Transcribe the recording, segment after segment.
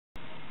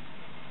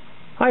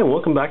Hi, and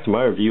welcome back to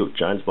my review of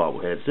Giants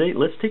bobbleheads. Today,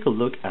 let's take a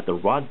look at the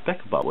Rod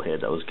Beck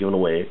bobblehead that was given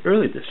away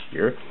early this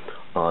year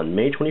on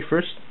May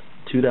 21st,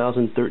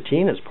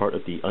 2013 as part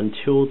of the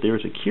Until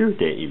There's a Cure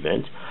Day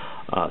event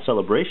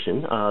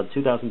celebration.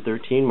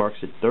 2013 marks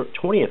the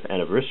 20th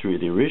anniversary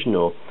of the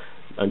original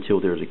Until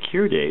There's a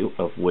Cure Day,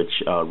 of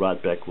which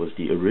Rod Beck was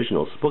the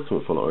original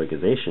spokesman for the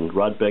organization.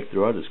 Rod Beck,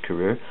 throughout his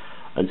career,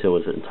 until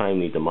his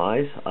untimely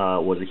demise,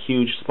 was a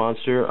huge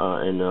sponsor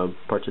and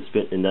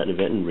participant in that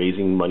event and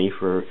raising money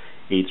for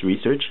AIDS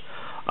research.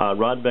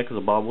 Rod Beck is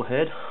a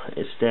bobblehead.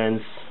 It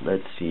stands,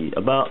 let's see,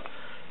 about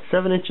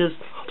 7 inches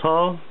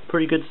tall,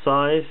 pretty good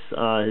size.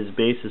 His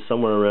base is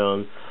somewhere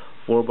around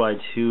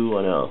 4x2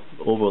 on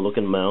a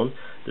overlooking mound.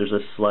 There's a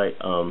slight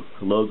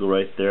logo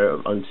right there,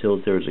 Until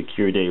There's a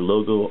Cure Day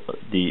logo.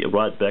 The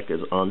Rod Beck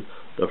is on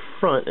the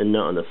front and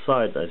not on the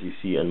side, as you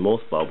see in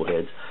most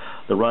bobbleheads.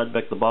 The Rod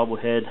Beck, the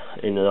bobblehead,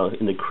 in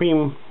the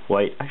cream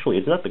white, actually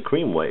it's not the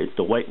cream white, it's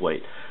the white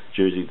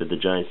jersey that the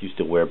Giants used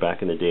to wear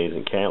back in the days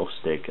in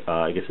Candlestick,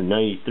 I guess in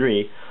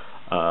 '93.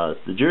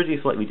 The jersey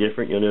is slightly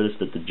different. You'll notice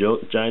that the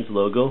Giants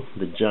logo,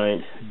 the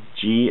Giant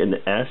G and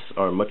the S,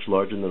 are much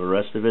larger than the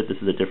rest of it. This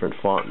is a different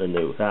font than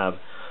they would have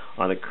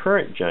on a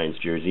current Giants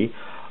jersey.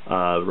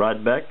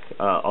 Rod Beck,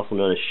 also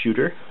known as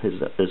Shooter, is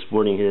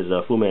sporting his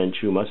Fu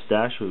Manchu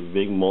mustache with a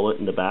big mullet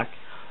in the back,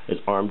 his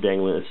arm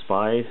dangling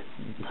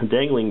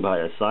by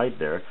his side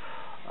there.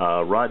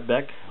 Rod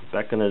Beck,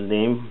 Beck on his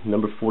name,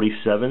 number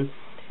 47.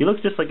 He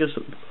looks just like his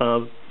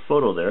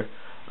photo there.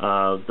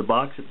 The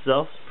box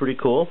itself is pretty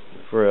cool.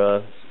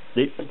 The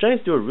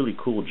Giants do a really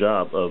cool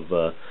job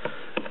of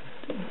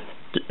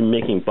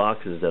making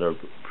boxes that are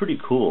pretty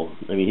cool.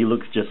 I mean, he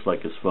looks just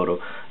like his photo.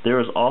 There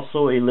is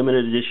also a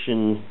limited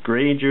edition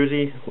gray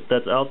jersey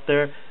that's out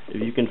there.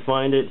 If you can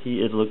find it,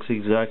 it looks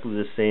exactly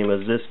the same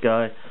as this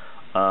guy.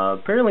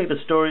 Apparently the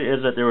story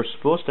is that they were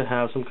supposed to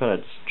have some kind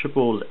of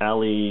Triples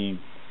Alley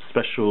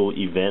special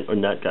event,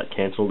 and that got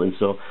canceled, and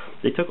so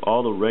they took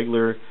all the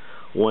regular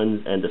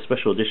ones and the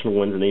special edition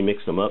ones and they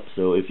mixed them up.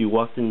 So if you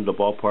walked into the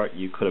ballpark,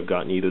 you could have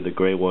gotten either the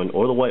gray one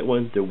or the white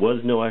one. There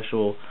was no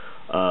actual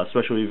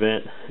special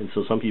event, and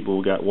so some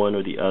people got one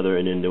or the other,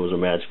 and then there was a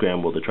mad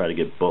scramble to try to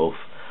get both.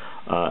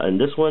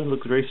 And this one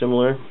looks very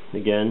similar.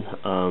 Again,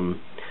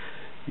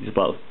 he's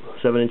about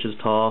 7 inches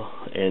tall,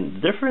 and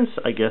the difference,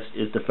 I guess,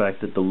 is the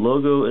fact that the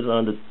logo is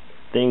on the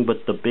thing,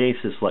 but the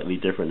base is slightly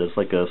different. There's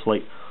like a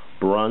slight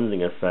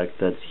bronzing effect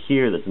that's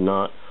here that's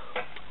not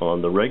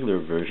on the regular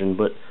version,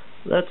 but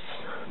that's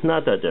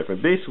not that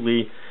different.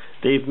 Basically,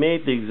 they've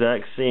made the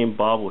exact same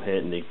bobblehead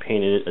and they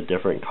painted it a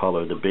different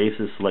color. The base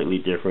is slightly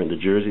different,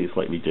 the jersey is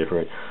slightly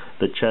different,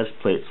 the chest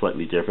plate is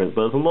slightly different,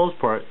 but for the most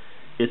part,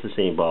 it's the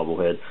same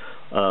bobblehead.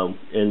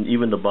 And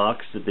even the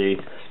box that they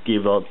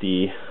gave out,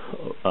 the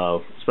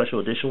special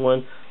edition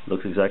one,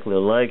 looks exactly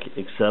alike,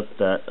 except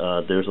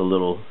that there's a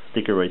little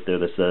sticker right there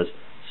that says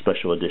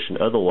special edition.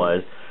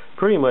 Otherwise,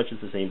 pretty much it's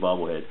the same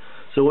bobblehead.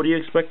 So what do you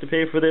expect to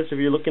pay for this if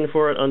you're looking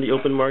for it on the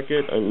open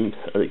market, on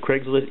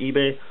Craigslist,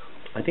 eBay?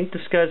 I think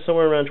this guy's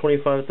somewhere around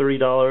 $25,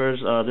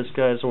 $30. This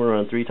guy's somewhere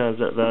around 3 times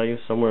that value,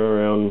 somewhere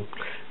around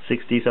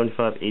 $60,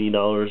 $75,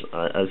 $80.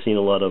 I've seen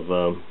a lot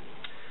of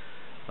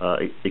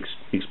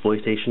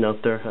exploitation out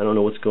there. I don't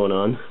know what's going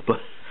on, but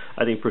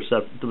I think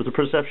the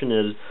perception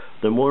is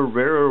the more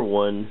rarer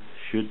one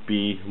should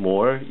be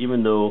more,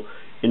 even though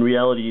in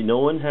reality no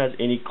one has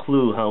any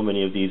clue how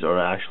many of these are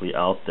actually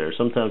out there.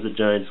 Sometimes the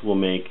Giants will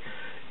make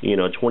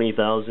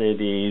 20,000 of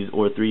these,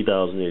 or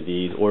 3,000 of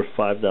these, or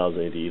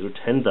 5,000 of these, or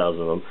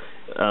 10,000 of them,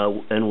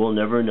 and we'll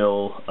never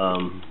know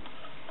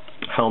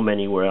how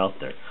many were out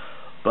there.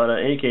 But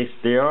in any case,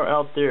 they are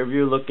out there. If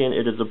you're looking,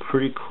 it is a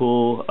pretty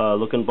cool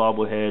looking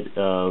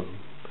bobblehead.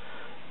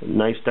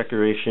 Nice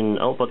decoration.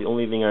 About the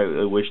only thing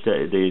I wish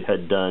that they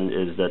had done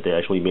is that they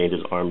actually made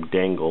his arm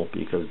dangle,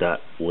 because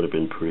that would have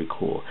been pretty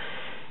cool.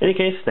 In any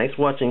case, thanks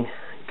for watching.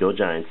 Go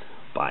Giants.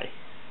 Bye.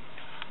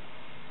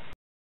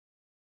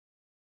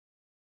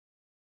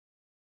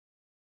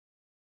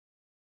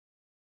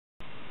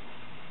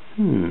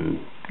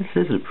 This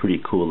is a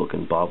pretty cool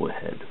looking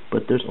bobblehead,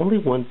 but there's only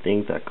one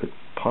thing that could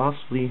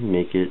possibly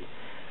make it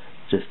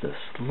just a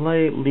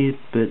slightly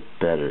bit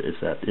better, is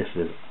that if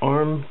his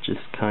arm just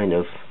kind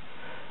of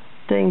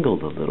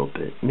dangled a little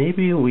bit.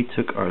 Maybe we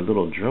took our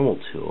little Dremel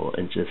tool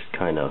and just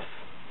kind of,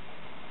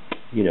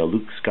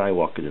 Luke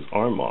Skywalker his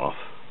arm off.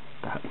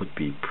 That would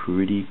be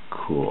pretty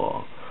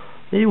cool.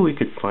 Maybe we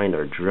could find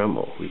our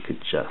Dremel. We could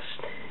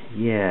just,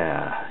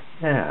 yeah.